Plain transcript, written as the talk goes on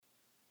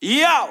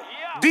Yo,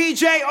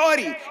 DJ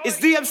Orrie, it's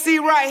DiMC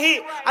right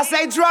here. I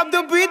say drop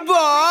the beat,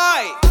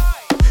 boy.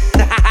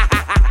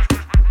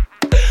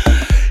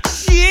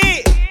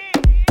 Shit.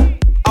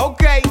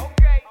 Okay.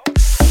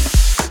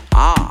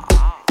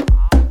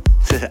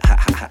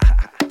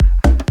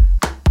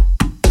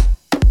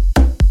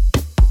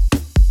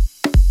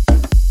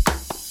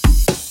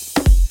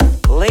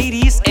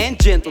 Ladies and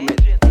gentlemen,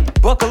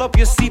 buckle up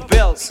your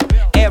seatbelts.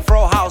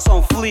 Afrohouse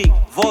Onfleek,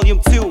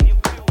 Volume 2.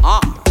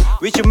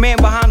 With your man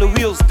behind the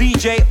wheels,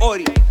 DJ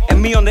Orrie,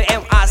 and me on the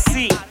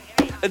MIC,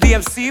 a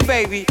DMC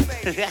baby.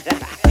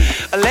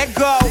 Let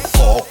go.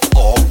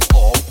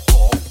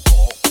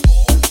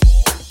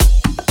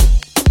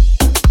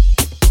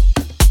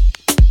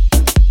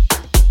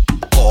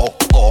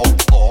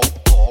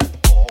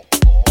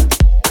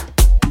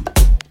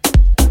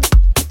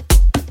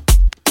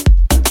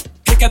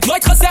 Ik heb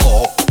nooit gezegd.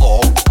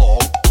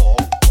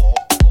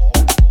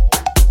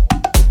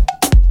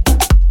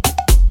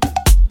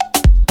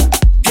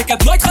 Ik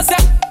heb nooit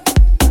gezegd.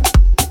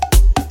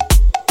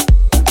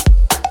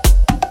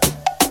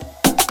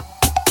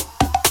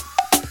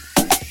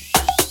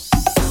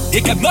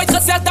 Ik heb nooit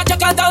gezegd dat je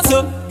kan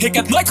dansen. Ik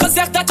heb nooit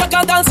gezegd dat je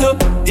kan dansen.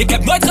 Ik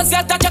heb nooit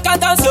gezegd dat je kan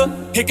dansen.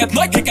 Ik heb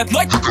nooit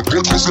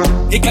gezegd.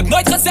 Ik heb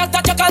nooit gezegd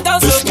dat je kan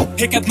dansen.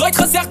 Ik heb nooit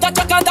gezegd dat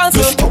je kan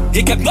dansen.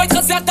 Ik heb nooit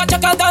gezegd dat je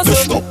kan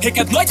dansen. Ik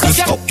heb nooit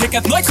gezegd. Ik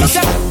heb nooit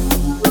gezegd.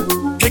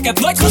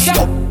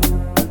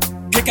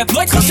 Ik heb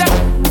nooit gezegd.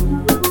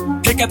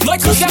 Ik heb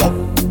nooit gezegd.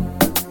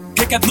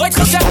 Ik heb nooit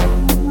gezegd.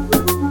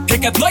 Ik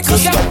heb nooit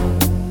gezegd.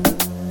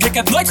 Ik heb nooit gezegd. Ik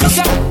heb nooit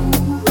gezegd.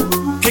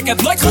 Ik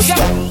heb nooit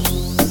gezegd.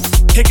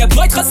 Ik heb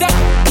nooit gezegd.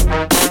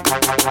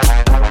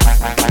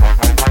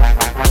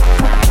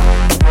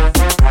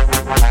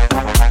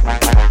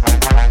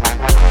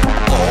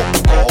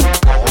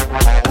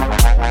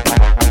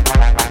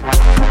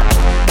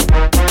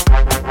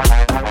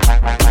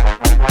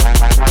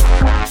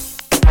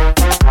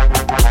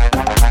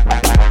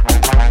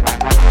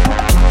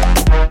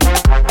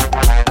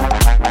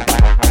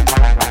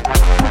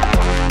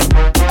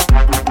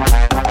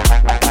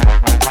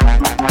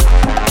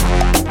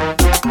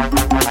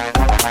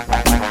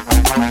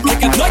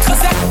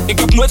 Ik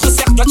heb nooit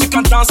gezegd dat je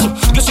kan dansen.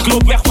 Dus ik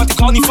loop weg, want ik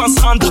hou niet van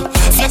schande.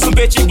 Flex een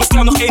beetje, ik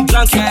bestel nog één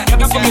drankje. Jij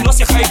bent van mij los,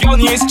 je ga jou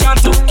niet eens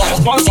chanten.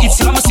 Bounce iets,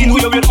 laat me zien hoe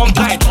je weer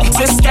omdraait.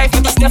 Ze is stijf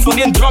met een Stefan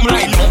in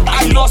drumline.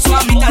 I know,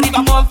 swam, niet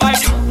arriba bon vibe.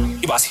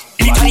 Ibasi,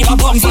 niet arriba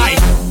bon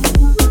vibe.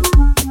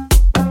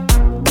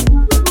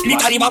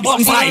 Niet arriba bon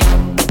vibe.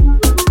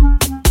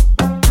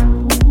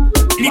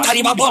 Niet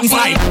arriba bon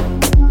vibe.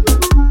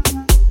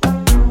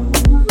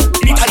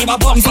 Niet arriba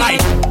bon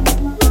vibe.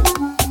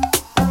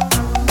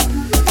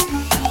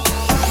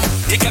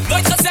 Ik heb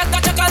nooit gezegd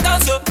dat je kan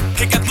dansen.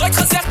 Ik heb nooit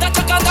gezegd dat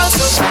je kan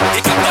dansen.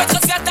 Ik heb nooit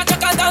gezegd dat je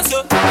kan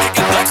dansen. Ik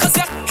heb nooit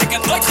gezegd. Ik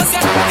heb nooit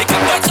gezegd. Ik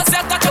heb nooit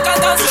gezegd dat je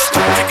kan dansen.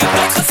 Ik heb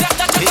nooit gezegd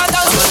dat je kan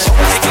dansen.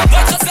 Ik heb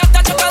nooit gezegd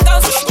dat je kan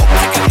dansen.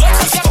 Ik heb nooit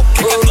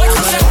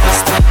gezegd.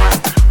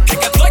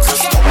 Ik heb nooit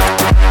gezegd.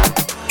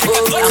 Ik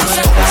heb nooit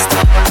gezegd.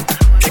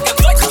 Ik heb nooit gezegd. Ik heb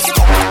nooit gezegd.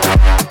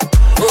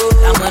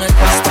 Laat me het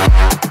vasten.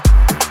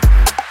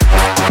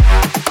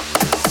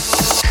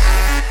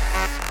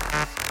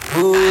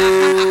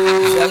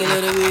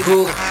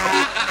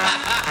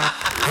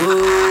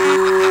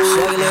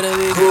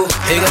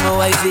 Ik heb mijn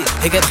wifey,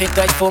 ik heb geen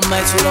tijd voor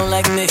meid, zo don't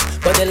like me,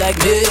 but they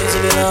like me. Ze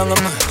willen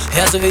hangen man,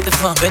 ja ze weten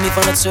van. Ben niet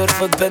van het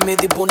surfen, ik ben meer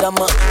die boenda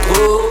man.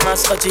 Oh, maar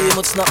schatje je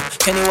moet snappen,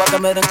 ken niet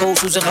wakker met een koos,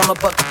 hoe ze gaan me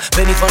pakken.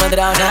 Ben niet van het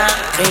raar,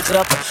 geen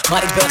grappen,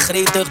 maar ik ben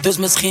gretig, dus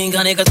misschien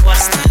kan ik het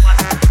wasten.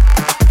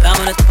 Laat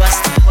me het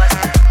wasten,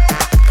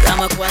 laat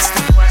me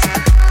wasten,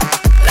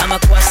 laat me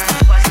wasten,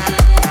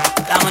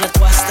 laat me het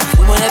wasten.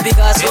 Hoe moet heb ik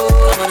zo,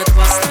 laat me het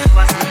wasten.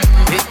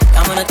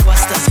 Laat me het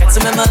wasten,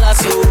 schetsen met mijn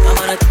lasso. Laat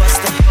me het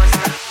wasten.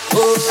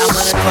 Oh, laat me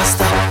het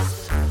wasten.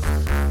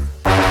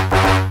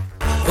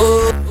 Oh,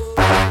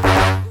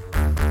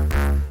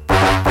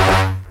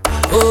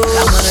 oh,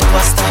 laat me het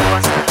wasten.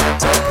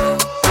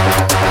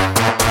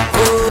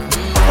 Oh,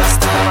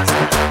 wasten.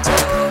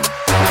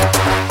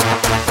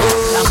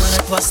 Oh, laat me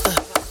het wasten.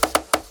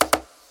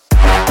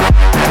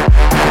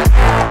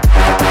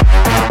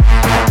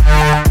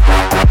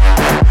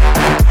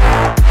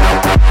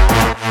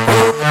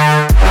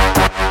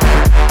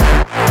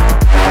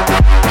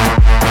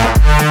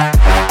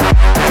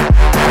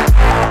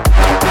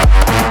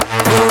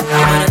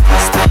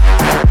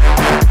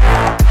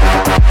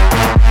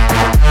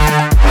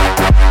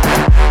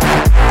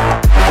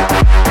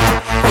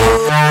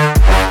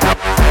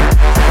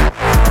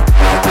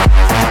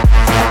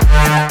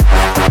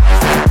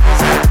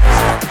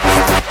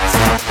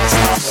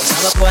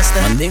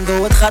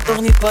 Dingo, het gaat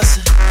toch niet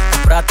passen.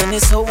 Praten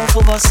is zo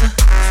onvolwassen.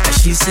 En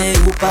she say,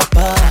 hoe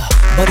papa,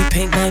 body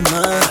paint my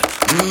mind.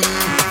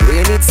 Wil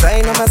je niet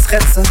zijn om maar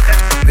schetsen?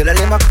 Wil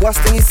alleen maar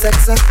kwasten, niet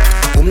seksen.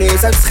 Kom niet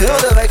eens uit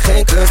Schilderwijk,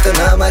 geen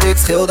kunstenaar, maar ik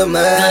schilder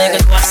mij. Kan ik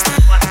het wasten?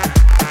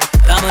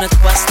 Laat me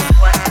het wasten.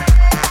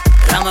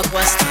 Laat me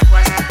wasten.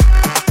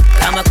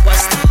 Laat me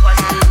wasten.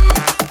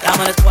 Laat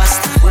me het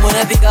wasten. Hoe moet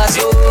heb ik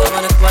zo? Laat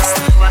me het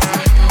wasten.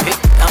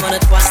 Laat me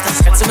het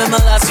wasten. dansen met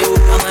mijn laatste.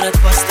 Ga maar het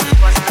vasten.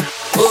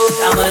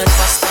 Ga maar het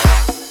vasten.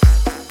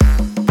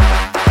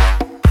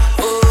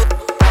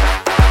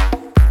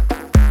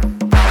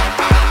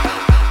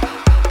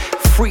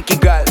 Freaky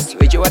girls,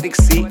 weet je wat ik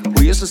zie?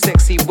 Hoe je zo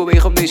sexy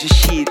beweegt op deze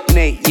shit.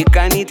 Nee, je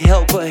kan niet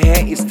helpen,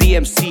 hij is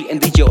DiMC en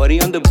DJ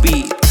Orrie on the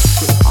beat.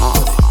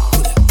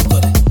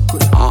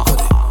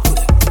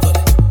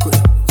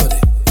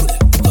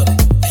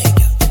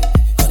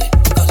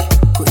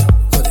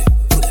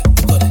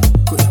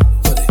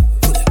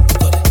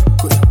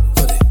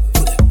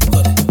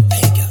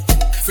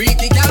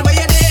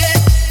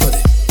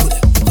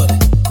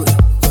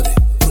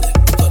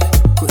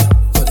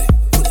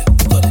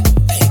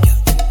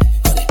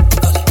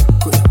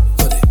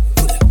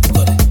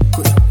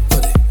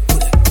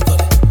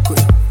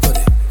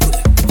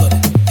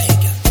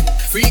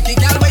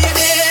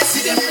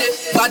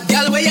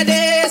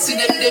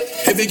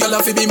 Every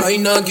girl fi be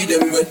mine and give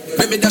them way.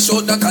 Let me dash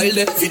out the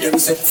Kyle fi them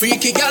say.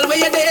 Freaky girl where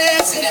you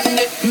there, see them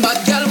there.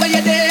 Bad girl where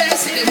you there,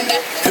 see them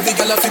there. Every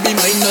girl fi be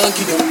mine and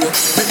give them way.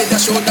 Let me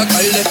dash out the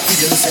Kyle fi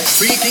them say.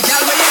 Freaky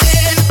girl where you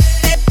there.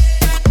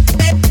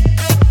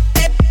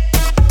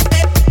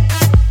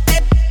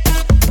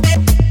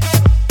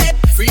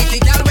 Freaky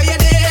girl where you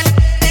there.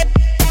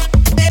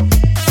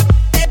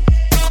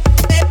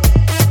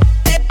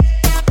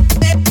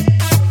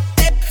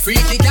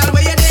 Freaky girl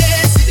where you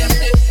there, see them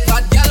there.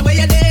 Bad girl where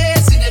you there,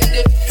 see them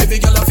there. Every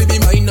girl fi be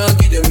mine and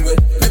give them way.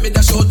 Let me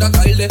dash out the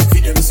Kyle fi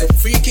them say.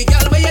 Freaky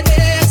girl where you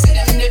there, see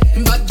them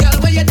there. Bad girl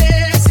where you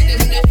there, see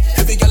them there.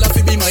 Every girl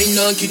fi be mine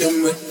and give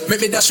them way. Let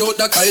me dash out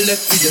the Kyle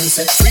fi them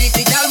say.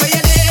 Freaky girl where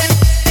you there.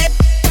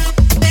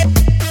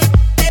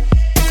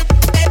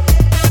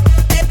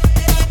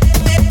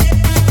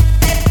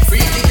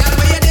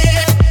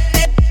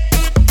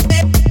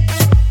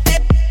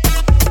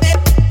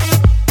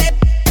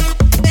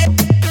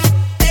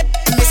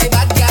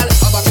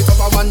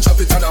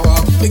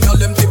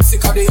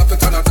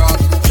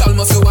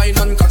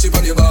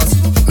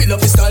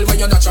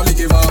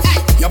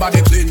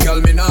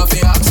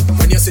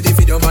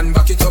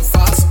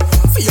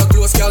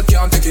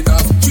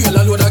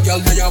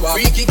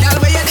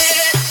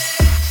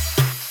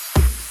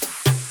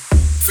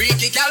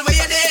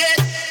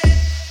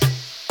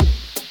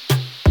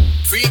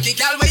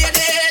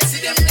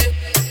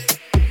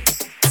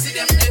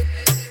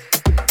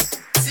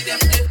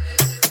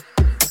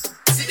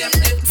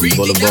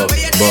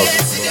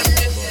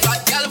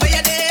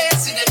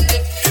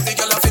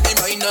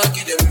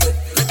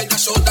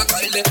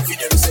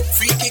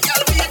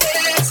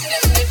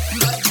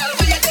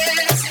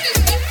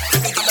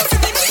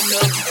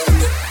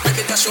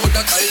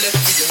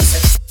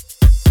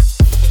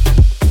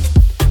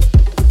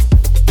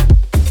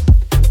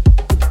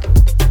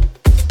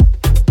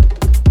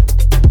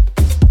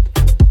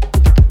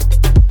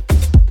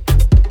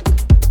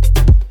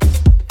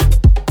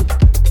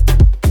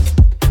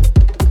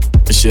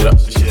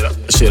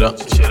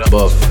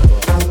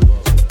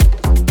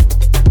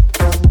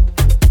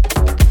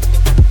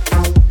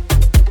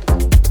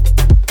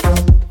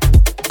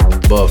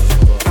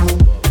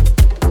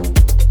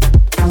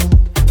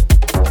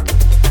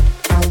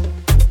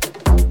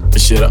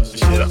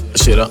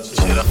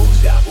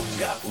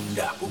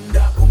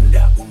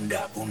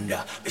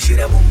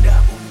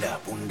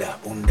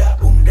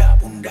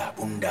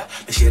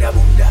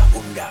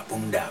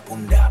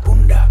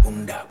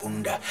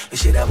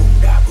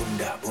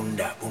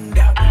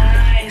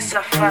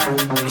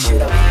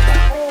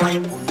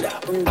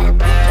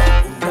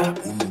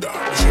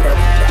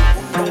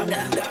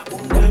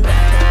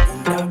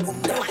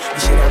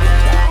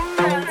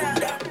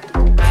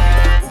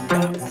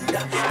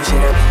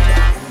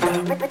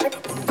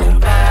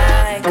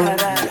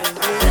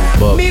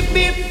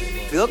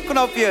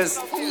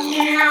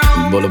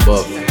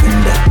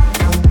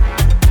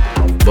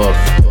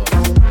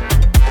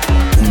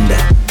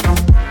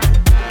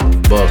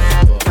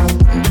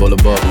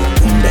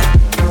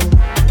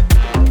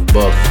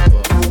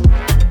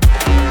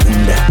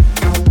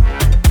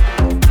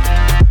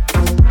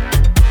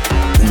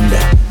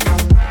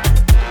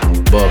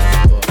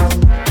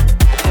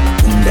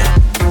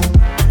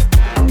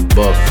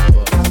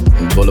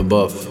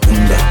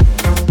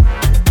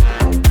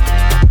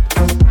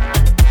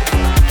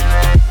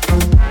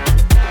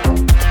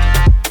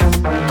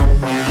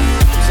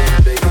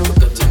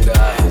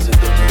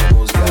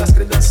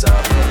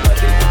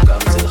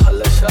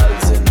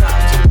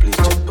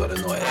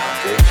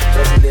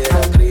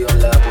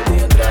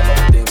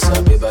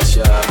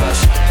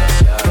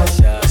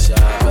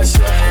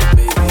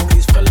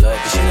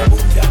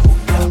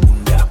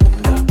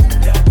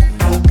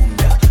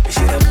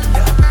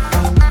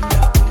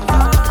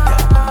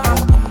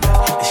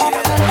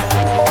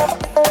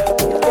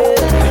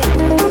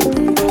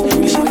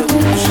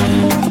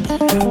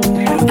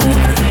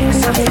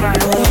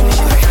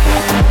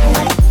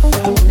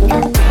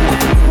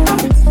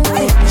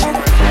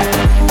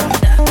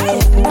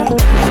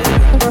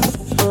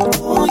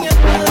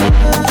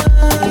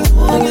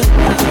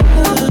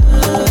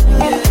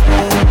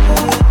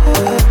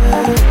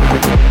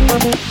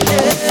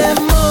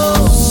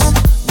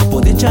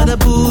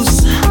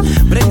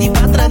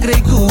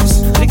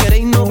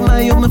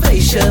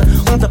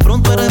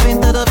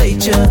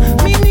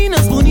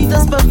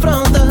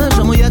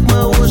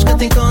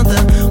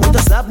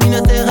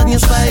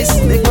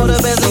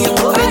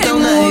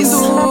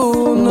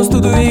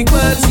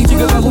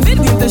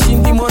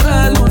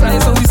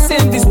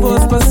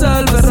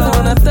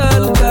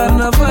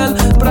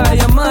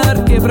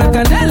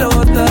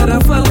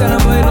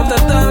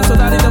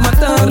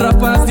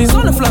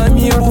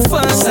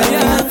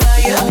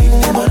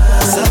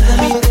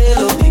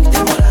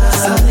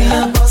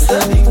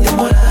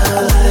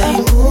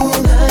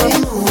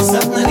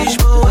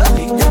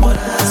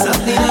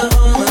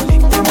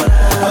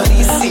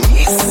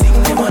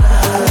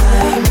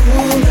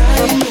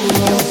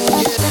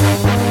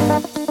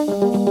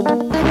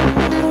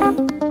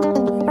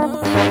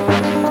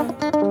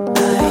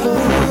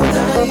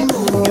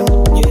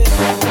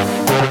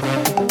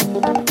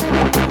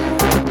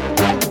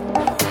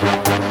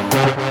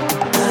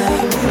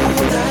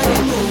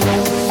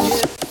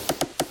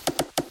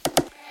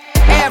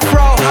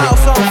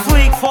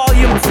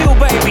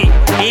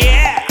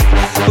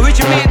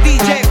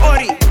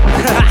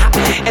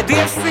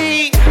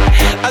 DiMC.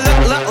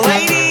 Look,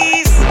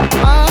 ladies,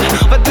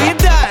 what do you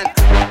done?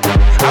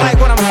 I like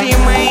what I'm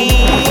seeing, man.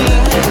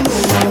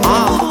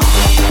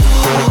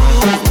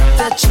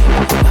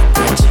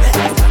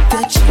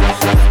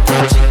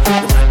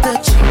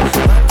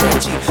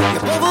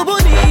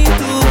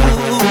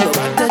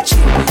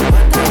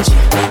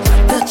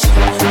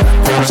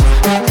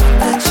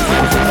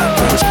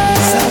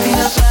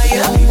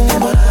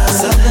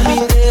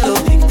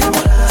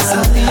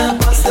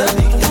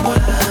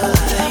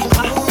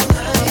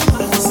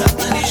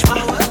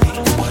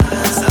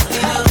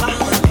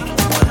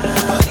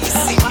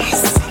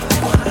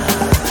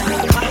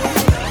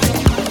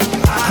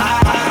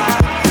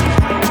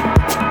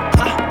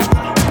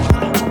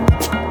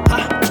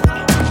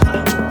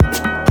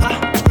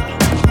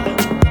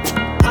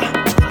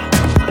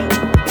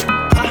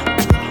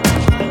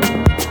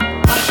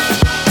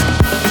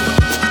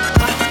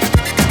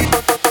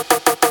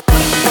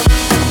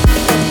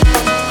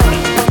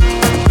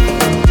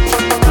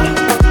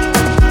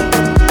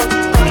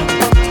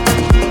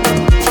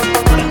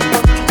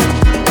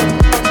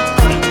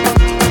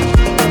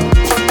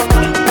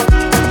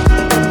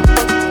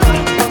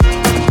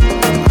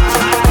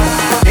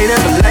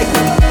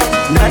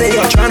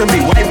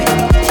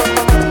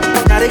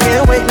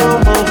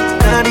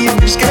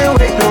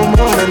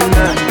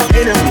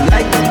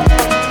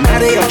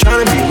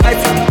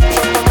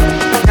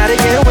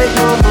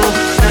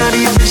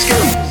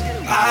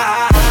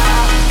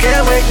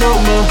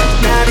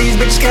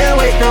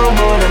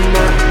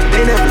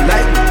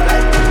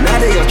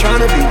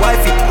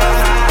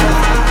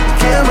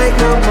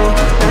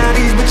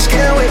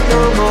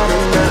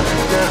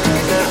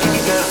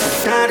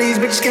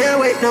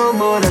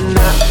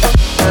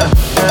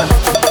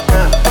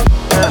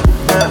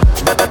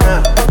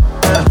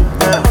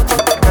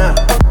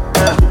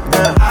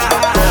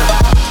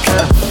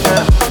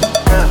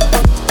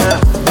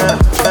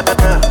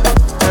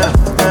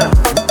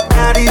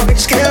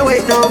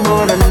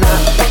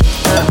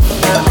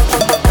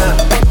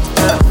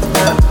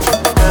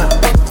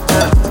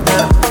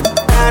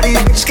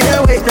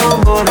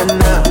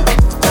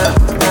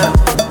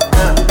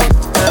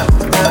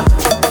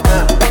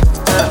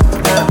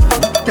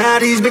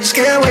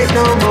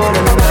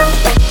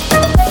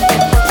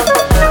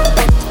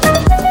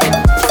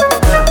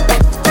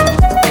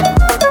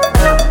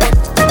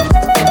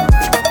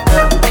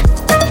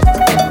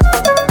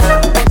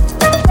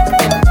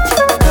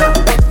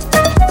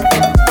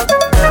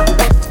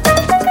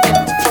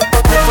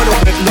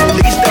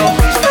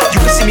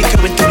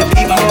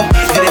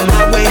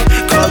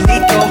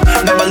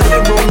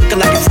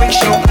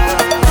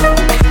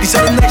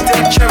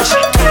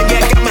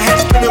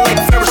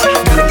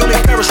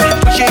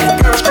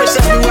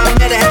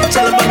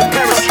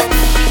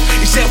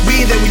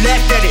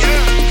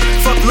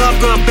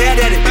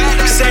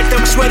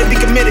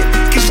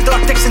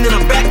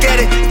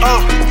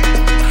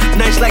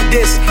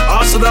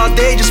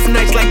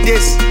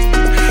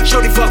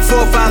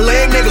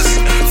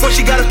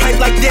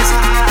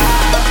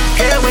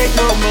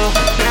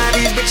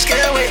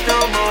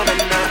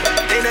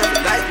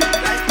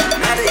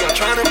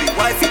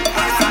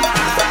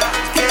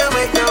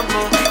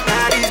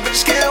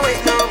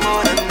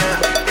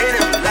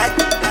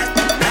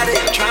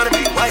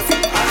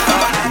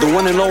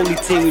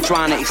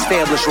 Trying to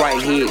establish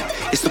right here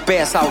is to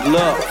pass out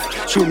love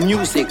through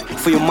music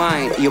for your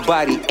mind, your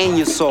body, and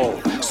your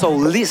soul. So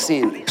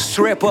listen,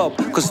 strap up,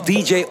 cause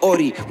DJ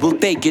Orrie will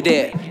take you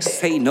there.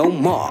 Say no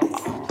more.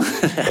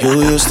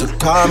 You used to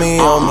call me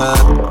on my.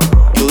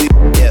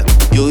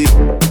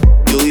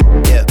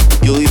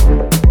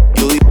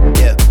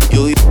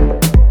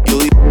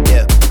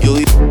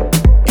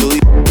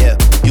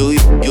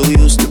 You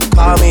used to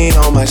call me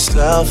on my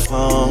cell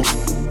phone.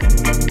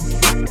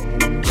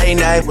 Late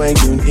night when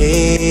you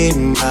need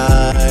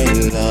my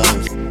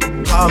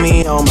love. Call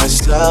me on my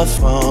cell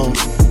phone.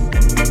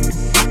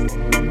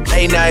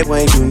 Late night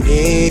when you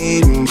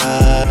need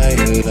my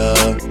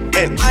love.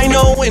 And I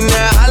know when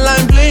that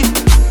hotline blink,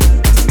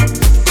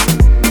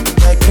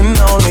 that can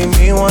only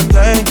mean one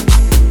thing.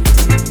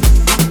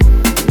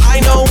 I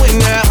know when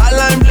that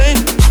hotline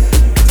blink,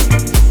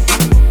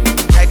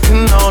 that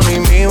can only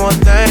mean one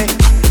thing.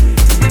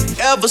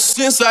 Ever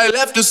since I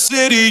left the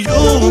city,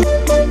 you.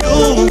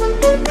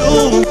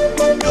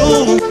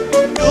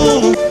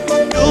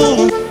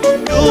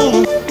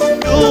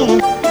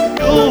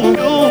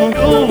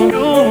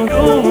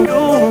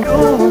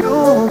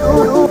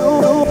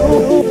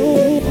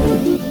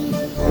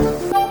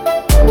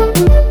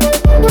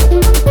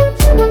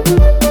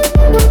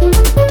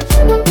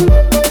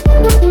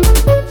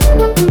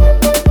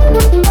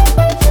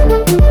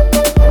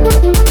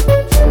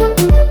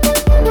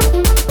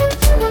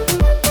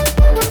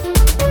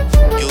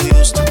 You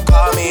used to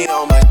call me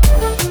on my.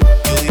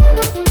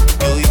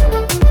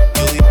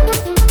 You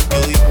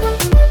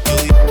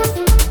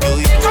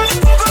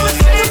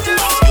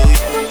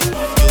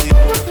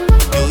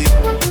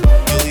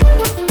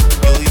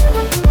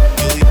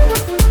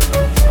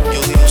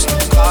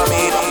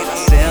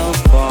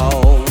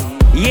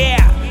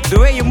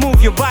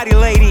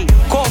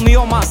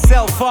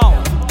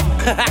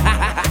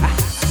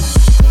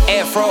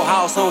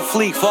Afrohouse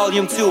Onfleek,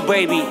 Volume 2,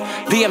 baby.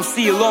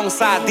 DiMC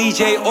alongside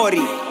DJ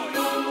Orrie.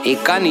 Ik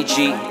kan niet, G.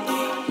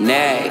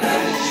 Nee.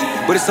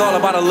 But it's all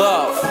about the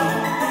love.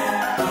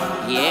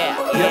 Yeah.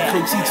 Je hebt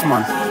geen cheats,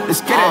 man. Dus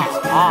get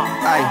it.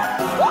 Ai.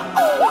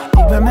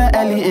 Ik ben met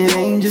Ellie in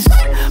Rangers.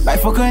 Wij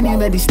fokken niet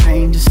met die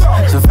strangers.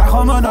 Ze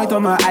vragen me nooit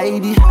om mijn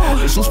ID.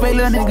 Dus hoe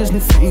spelen niggas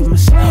nu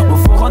famous? Mijn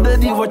volgende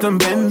die wordt een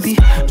Bambi.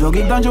 Joke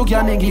ik dan joke,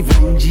 ja niggie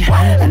Benji.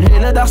 En de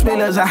hele dag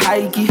spelen ze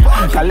hikey.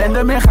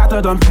 Kalender meer gaat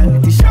er dan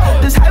panties.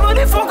 Dus hij wil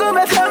niet fokken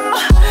met hem.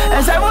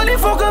 En zij wil niet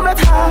fokken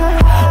met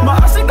haar.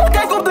 Maar als ik dan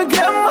kijk op de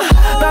gram,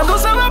 dan doen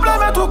ze wel blij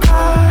met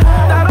elkaar.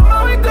 Daarom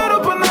hou ik er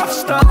op een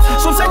afstand.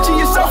 Soms zet je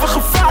jezelf in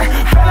gevaar.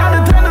 Ben aan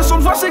het rennen,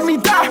 soms was ik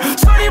niet daar.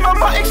 Sorry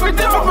mama, ik zweet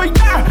dit van mijn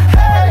jaar.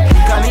 Hey.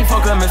 Ik kan niet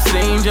fokken met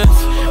strangers.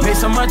 Wees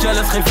maar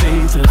jealous, geen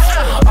veters.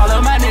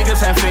 Alle mijn niggas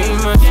zijn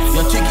famous.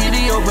 Ja, chickie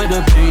die ook met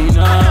de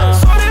benen.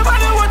 Sorry, maar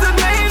nu wordt het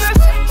menens.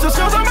 Ze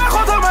schilderen mij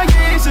God en mijn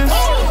Jezus.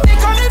 Ik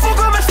kan niet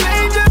fokken met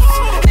strangers.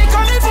 Ik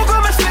kan niet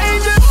fokken met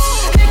strangers.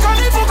 Ik kan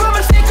niet fokken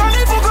met, ik kan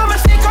niet fokken met,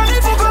 ik kan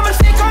niet fokken met,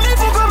 ik kan niet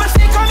fokken met,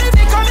 ik kan niet,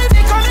 ik kan niet,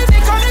 ik kan niet,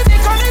 ik kan niet,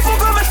 ik kan niet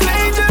fokken met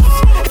strangers.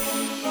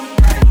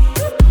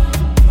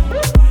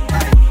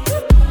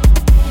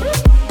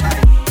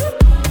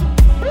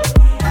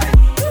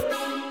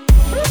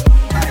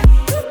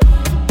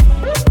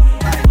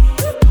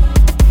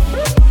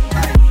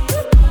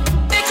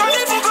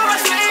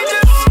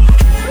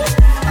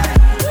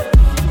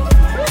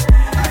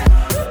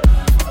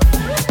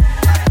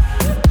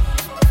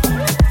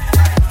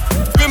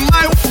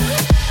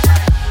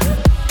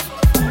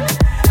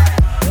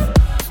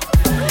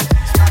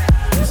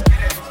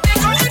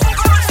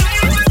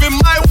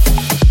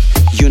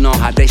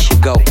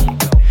 Go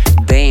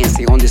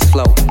dancing on this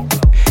floor.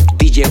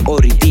 DJ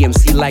Orrie,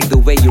 DiMC like the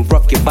way you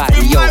rock your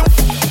body, yo.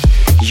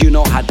 You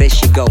know how that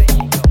shit go.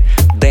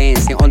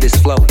 Dancing on this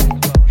floor.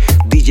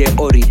 DJ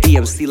Orrie,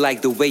 DiMC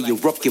like the way you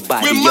rock your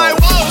body, yo.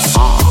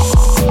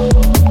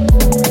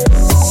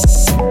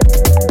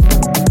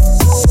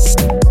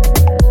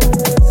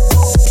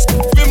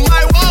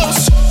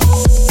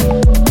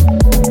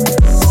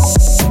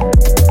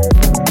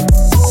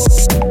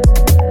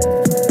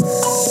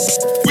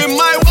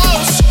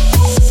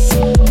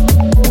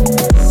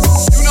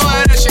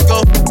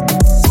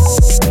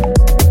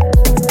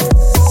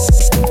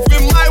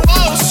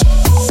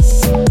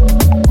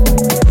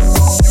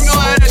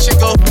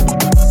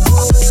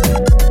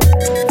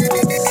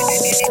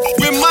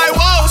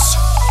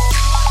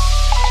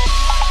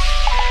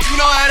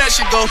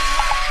 Go.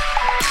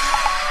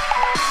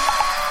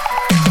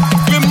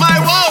 With my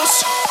woes,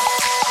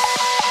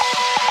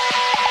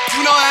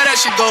 you know how that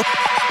shit go.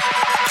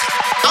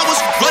 I was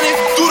running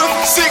through the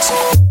 6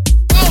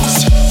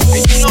 woes,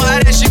 and you know how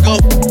that shit go.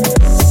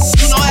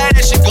 You know how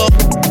that shit go.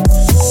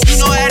 You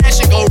know how that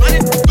shit go.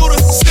 Running through the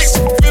 6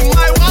 with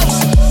my woes.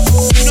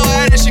 You know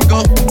how that shit go.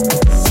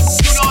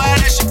 You know how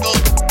that shit go.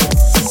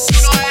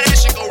 You know how that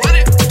shit go.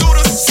 Running through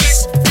the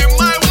 6 with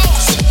my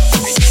woes,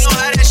 and you know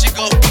how that shit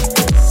go.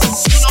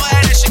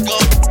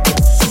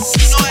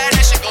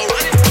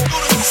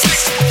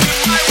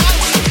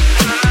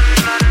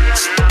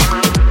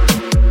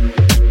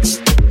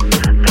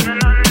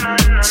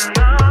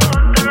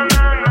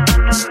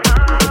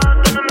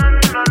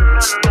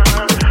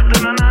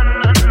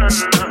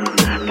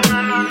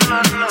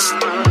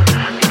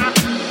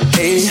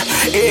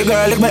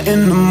 Girl, ik ben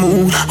in the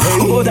mood.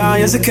 Hold on,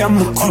 yes, ik ken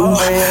mijn crew.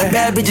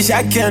 Bad bitches,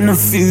 I can a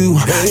few.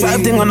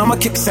 Swipe dingen on my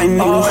kicks zijn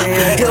nieuw.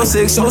 Heel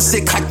sick, so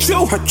sick,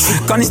 hachu.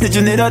 Kan niet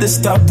snitchen, nee, dat is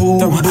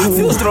taboe.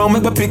 Veel stroom,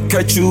 ik ben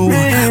Pikachu.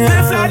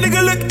 Ben fly,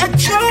 nigga, look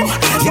at you.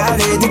 Ja,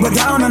 weet, ik ben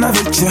down en dan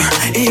weet je.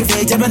 Ik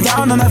weet, jij bent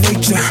down en dan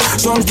weet je.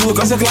 Soms doe ik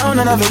als een clown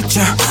en dan weet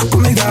je.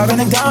 Kom ik daar, ben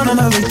ik down en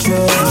dan weet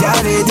je.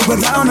 Ja, weet, ik ben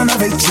down en dan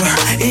weet je.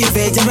 Ik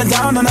weet, jij bent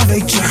down en dan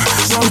weet je.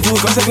 Soms doe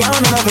ik als een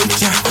clown en dan weet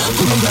je.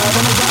 Kom ik daar,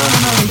 ben ik down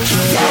en dan weet je.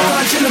 Jij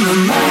kan chillen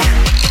met mij.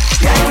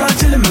 Jij kan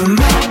chillen met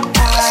mij.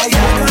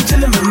 Jij kan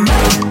chillen met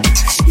mij.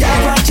 Jij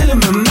kan chillen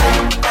met mij.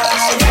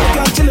 Jij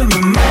kan chillen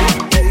met mij.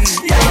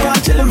 Jij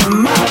kan chillen met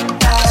mij.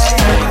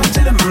 Jij kan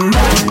chillen met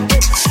mij.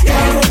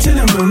 Jij kan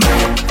chillen met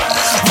mij.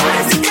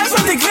 Wat is de kerst,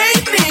 want ik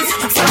weet niet.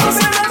 Vrouwen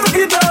zijn net op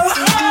je door.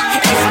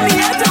 Ik ga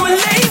niet uit aan mijn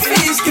leven.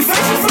 Je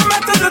feestjes van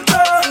mij tot de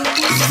door.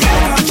 Jij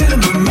kan chillen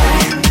met mij.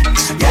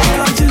 Jij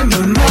kan chillen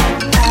met mij.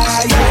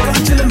 Jij kan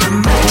chillen met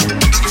mij.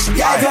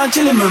 Jij kan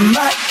chillen met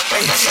mij.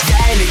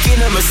 Jij en ik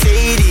in een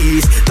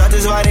Mercedes, dat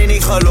is waarin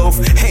ik geloof.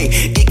 Hey,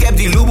 ik heb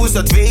die Lubus,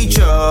 dat weet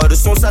je.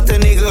 Dus soms staat een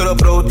nigger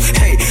op rood.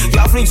 Hey,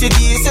 jouw vriendje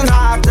die is een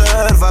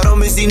hater.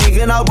 Waarom is die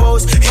nigger nou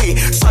boos? Hey,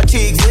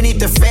 schatje, ik wil niet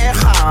te ver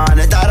gaan.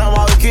 En daarom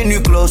hou ik je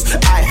nu close.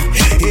 Ay,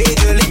 hey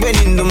girl, ik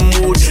ben in de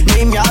mood.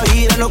 Neem jou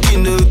hier en ook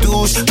in de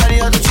douche. Kan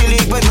niet altijd chillen,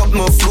 ik ben op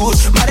mijn vloer.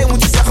 Maar ik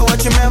moet je zeggen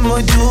wat je met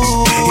me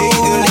doet. Hey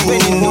girl, ik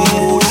ben in de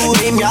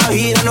mood. Neem jou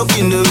hier en ook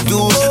in de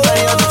douche. Kan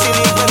niet altijd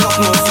chillen, ik ben op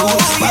mijn vloer.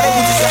 Maar ik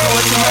moet je zeggen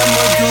wat je met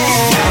me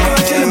doet. Jij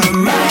kan chillen met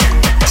mij.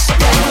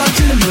 Jij kan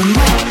chillen met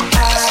mij.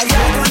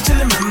 Jij kan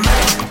chillen met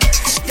mij.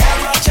 Jij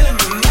kan chillen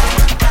met mij.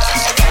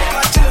 Jij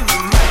kan chillen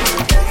met mij.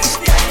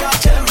 Jij kan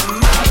chillen met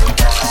mij.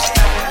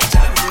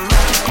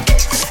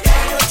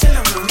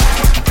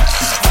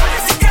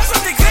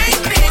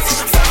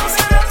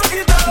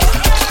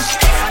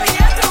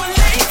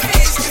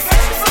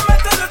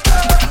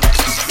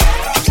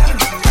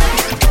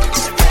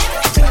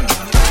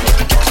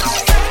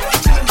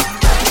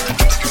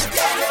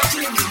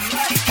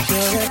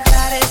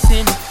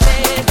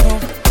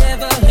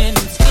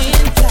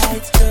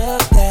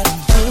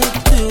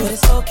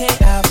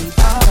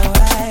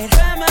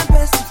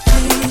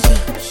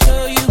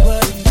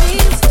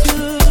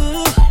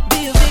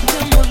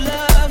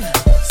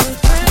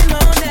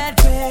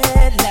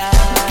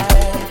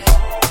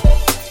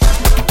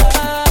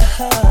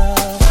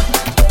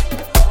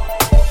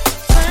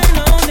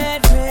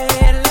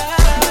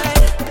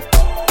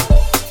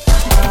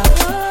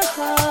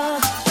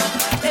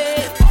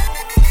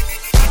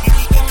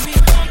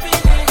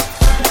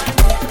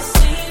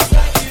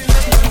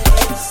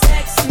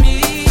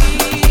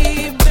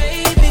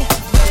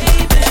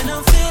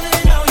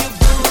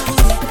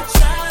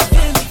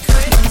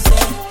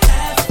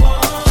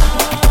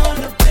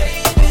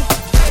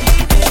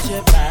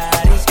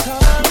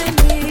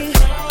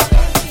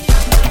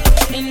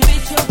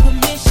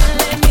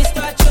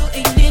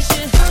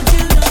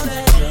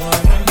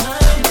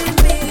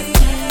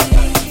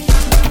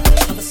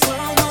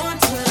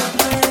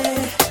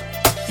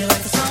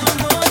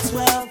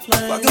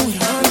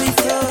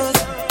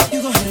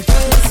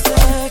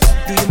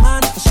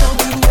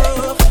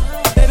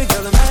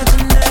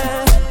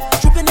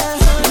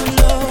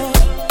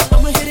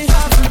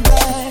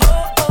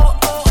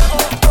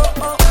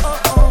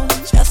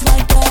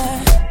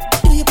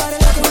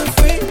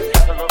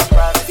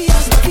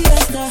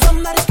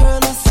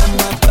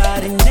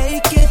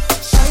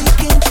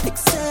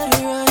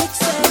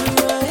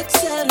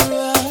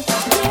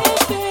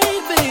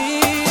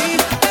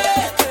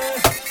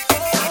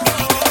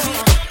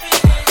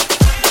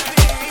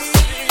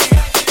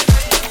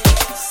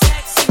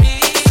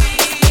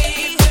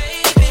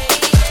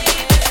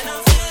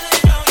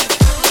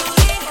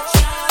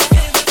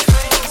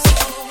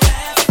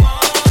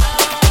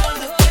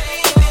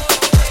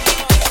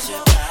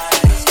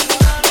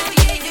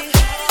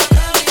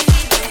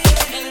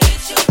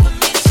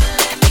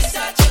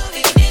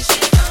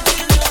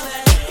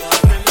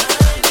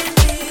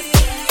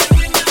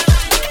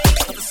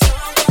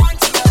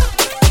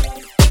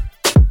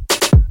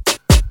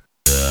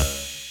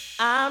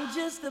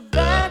 just a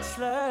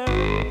bachelor.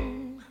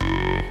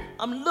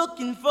 I'm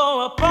looking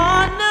for a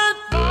partner,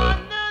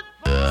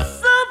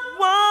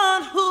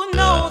 someone who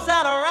knows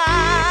how to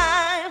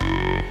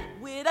rhyme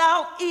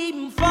without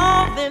even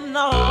falling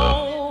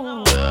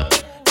on.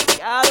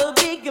 Gotta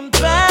be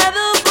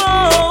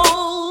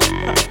compatible,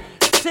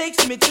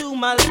 takes me to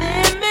my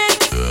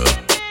limits.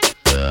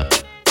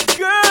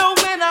 Girl,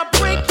 when I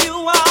break you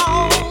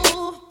off,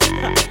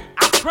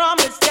 I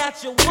promise that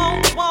you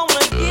won't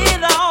wanna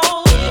get off.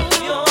 If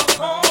you're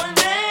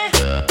horny,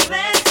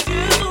 let's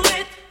do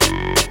it.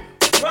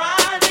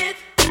 Ride it,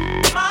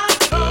 my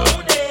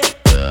pony,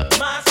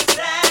 my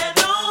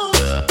saddle's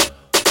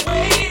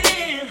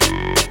waiting,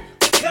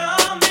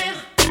 coming,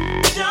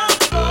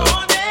 jump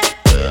on it.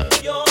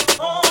 If you're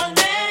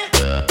horny,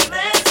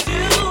 let's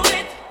do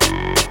it.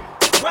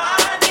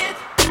 Ride it,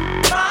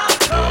 my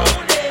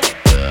pony,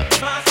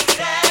 my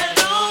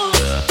saddle's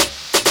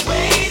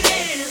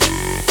waiting,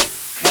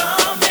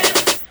 coming,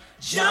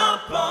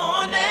 jump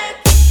on it.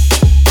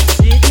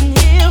 Sitting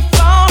here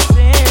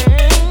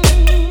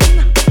flossing,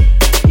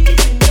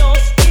 keeping your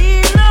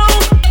stilo.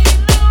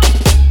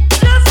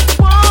 Just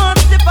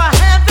once, if I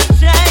had the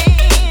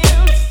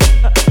chance,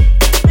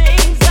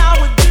 things I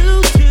would do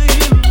to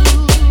you.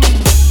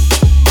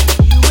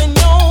 You and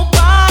your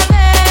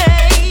body,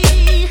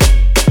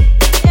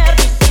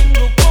 every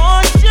single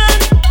portion.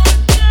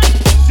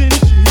 Since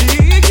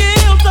your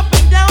heels up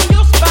and down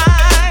your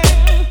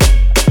spine,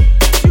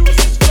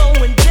 juices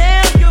flowing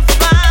down your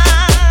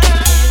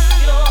spine.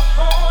 If you're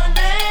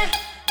horny,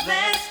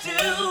 let's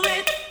do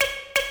it.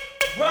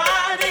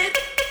 Ride it,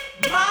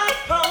 my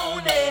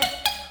pony,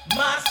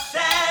 my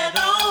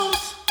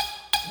saddle's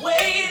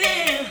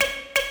waiting,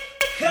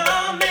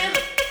 coming,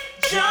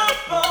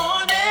 jump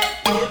on it.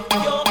 If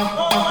you're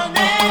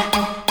horny,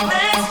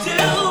 let's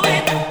do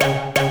it.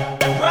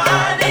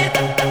 Ride it,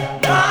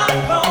 my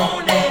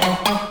pony,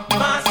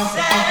 my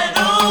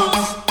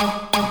saddle's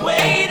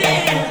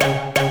waiting,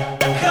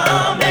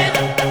 coming,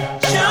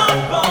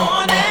 jump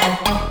on it,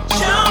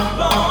 jump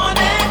on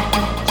it,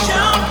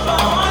 jump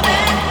on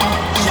it,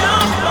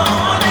 jump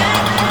on it,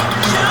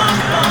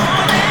 jump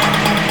on it,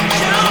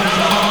 jump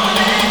on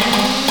it,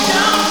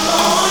 jump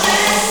on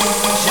it,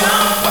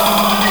 jump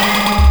on it,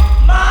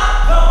 my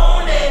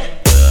pony.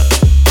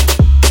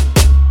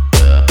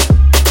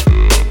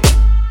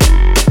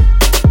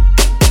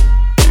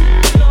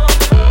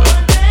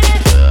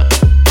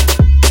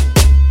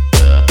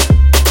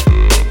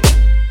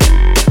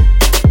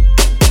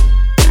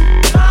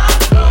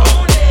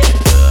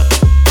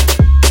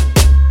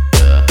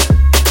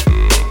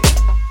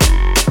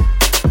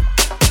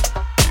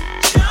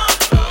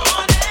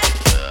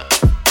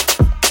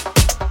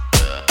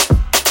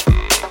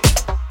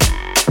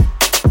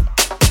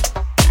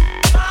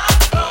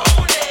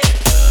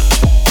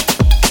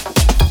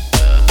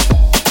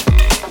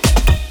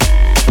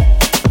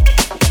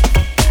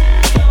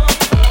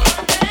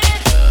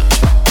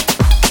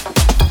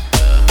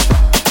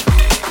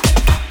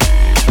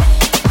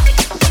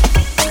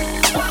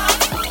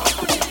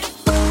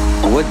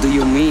 What do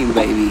you mean,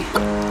 baby?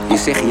 Je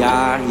zegt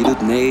ja, je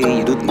doet nee,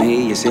 je doet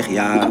nee, je zegt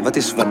ja. Wat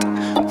is wat?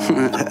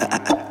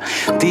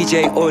 DJ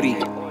Orrie,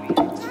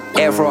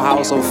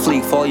 Afrohouse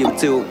Onfleek, Volume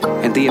 2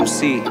 en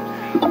DiMC.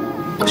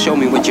 Show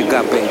me what you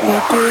got, baby.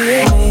 What do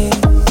you mean?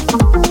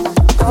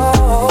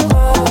 Oh,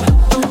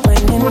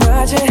 when you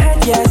nod your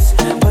head yes,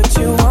 but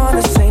you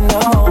wanna say no.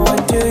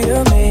 What do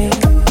you mean?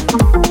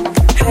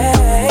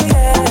 Hey,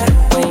 yeah,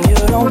 when you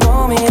don't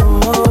want me to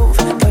move,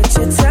 but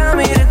you tell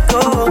me to go.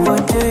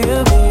 What do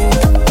you mean?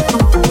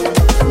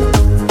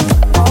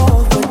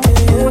 Oh, what do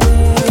you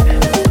mean?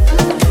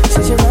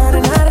 Since you're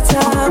running out of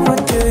time,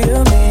 what do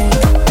you mean?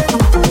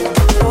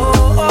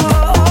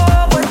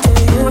 Oh, what do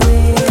you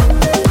mean?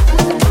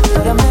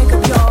 Better make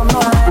up your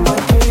mind.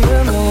 What do you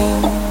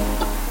mean?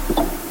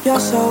 You're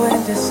so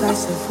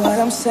indecisive, what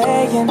I'm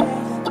saying.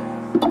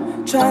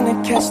 Trying to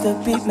catch the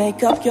beat,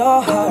 make up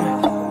your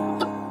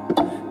heart.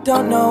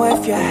 Don't know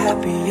if you're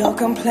happy or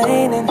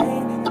complaining.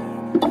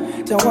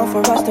 Don't want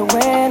for us to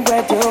win,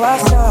 where do I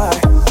start?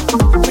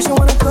 First you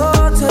wanna go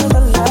to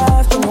the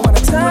left, then you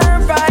wanna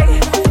turn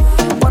right.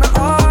 Wanna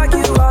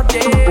argue all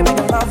day,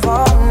 make love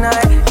all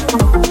night.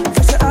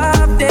 First you're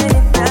up, then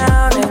you're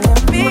down, and in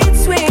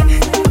between.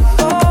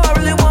 Oh, I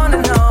really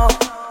wanna know,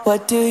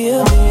 what do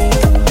you mean?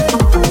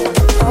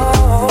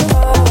 Oh,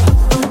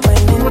 when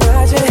you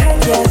nod your head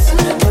yes,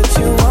 but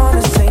you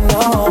wanna say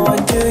no.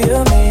 What do you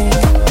mean?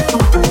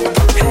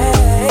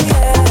 Hey,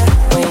 yeah,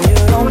 when you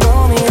don't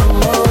want me to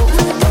move,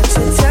 but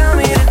you tell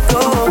me to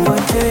go.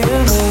 What do you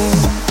mean?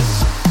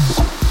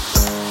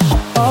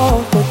 Oh,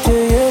 what do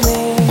you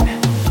mean?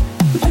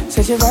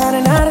 Said you're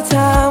running out of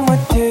time. What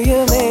do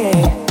you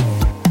mean?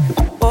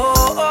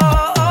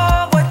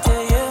 Oh, what do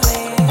you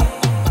mean?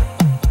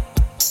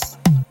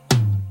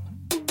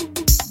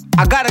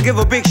 I gotta give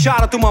a big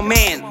shout out to my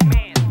man,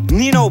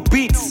 Nino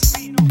Beats.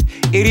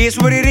 It is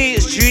what it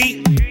is,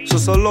 G.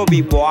 So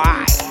lobby boy.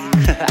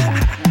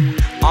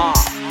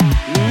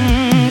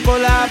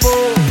 Collabo,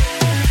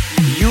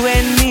 you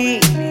and me.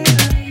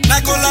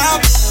 Like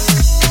collab.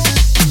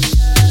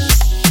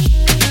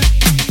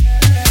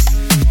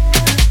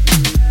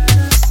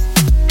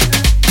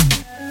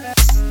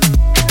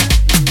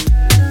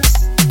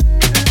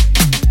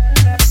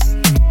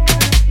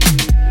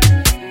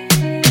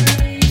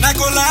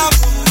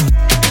 collabo.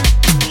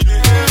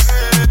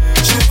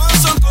 She wants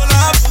some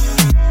collabo.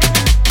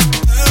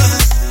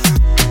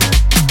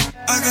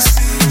 I can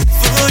sing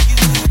for you,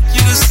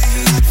 you can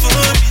sing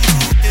for me.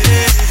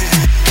 Yeah.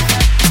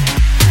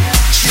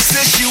 She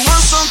said she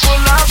wants some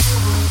collabo.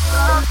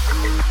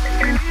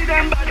 You need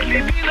them badly,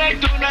 be like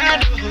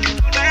Donado.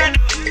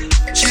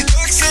 She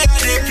talks say I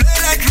they play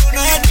like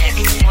Ronaldo.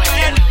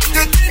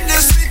 The thing they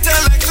sweeter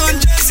like on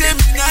Jazzy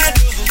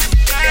Minado.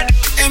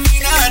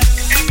 Eminado,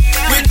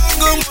 we gon'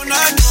 go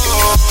Monaco.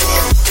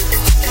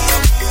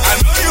 I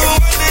know you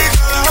want it,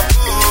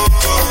 collabo.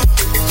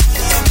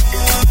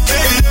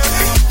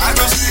 I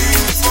go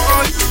sing for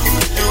you,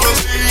 you go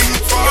sing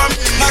for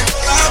me. Like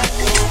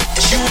collabo,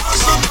 she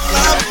wants some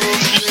collabo.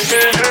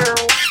 Yeah.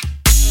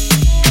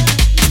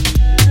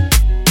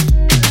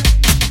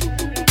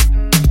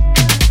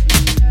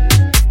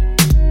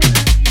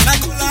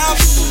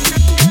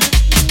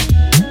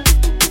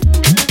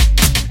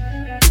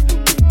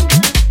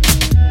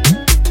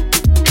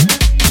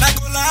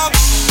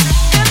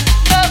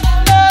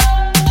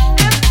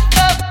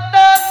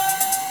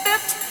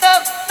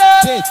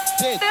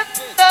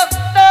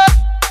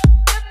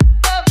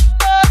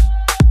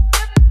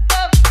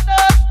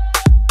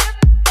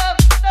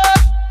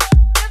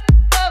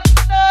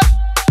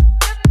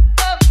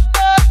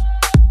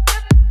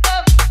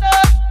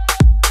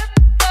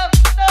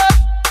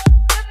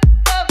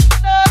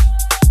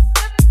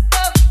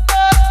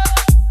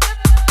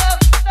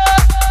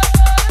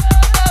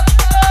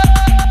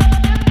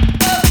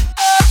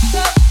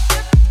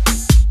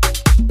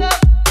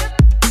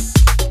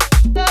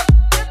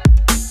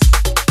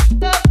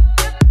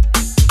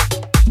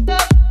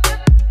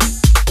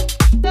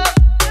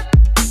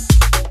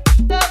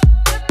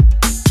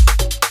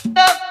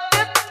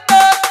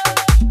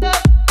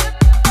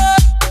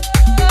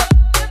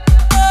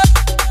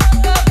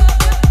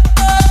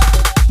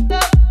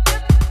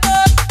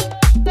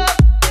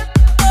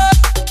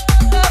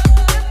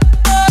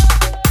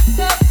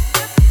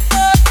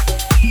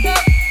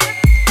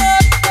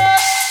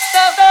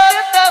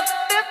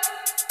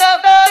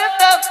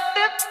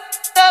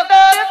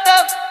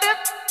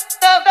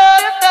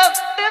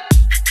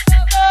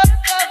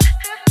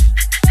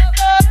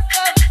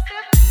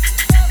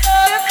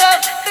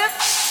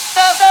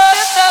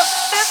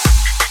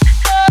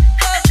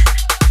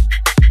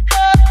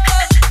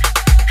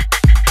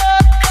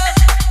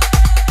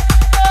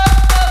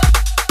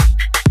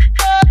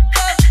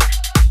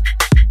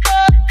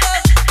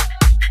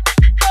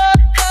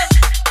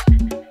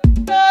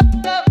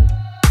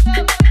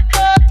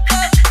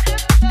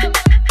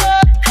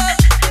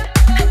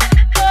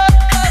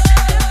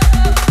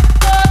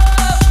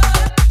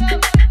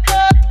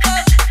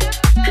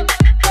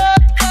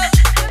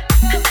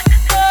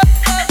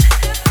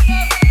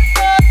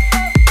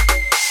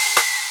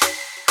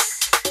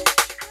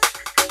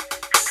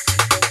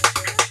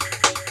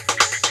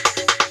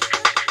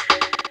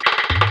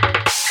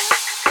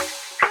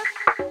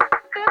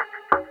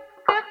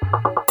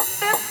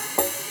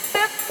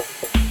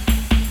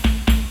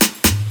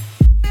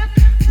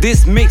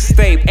 This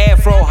mixtape,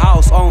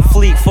 Afrohouse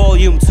Onfleek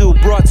Volume 2,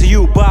 brought to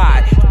you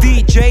by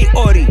DJ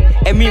Orrie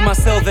and me,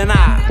 myself, and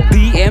I,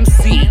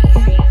 DiMC.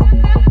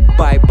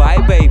 Bye bye,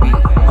 baby.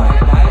 Bye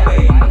bye,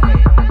 baby.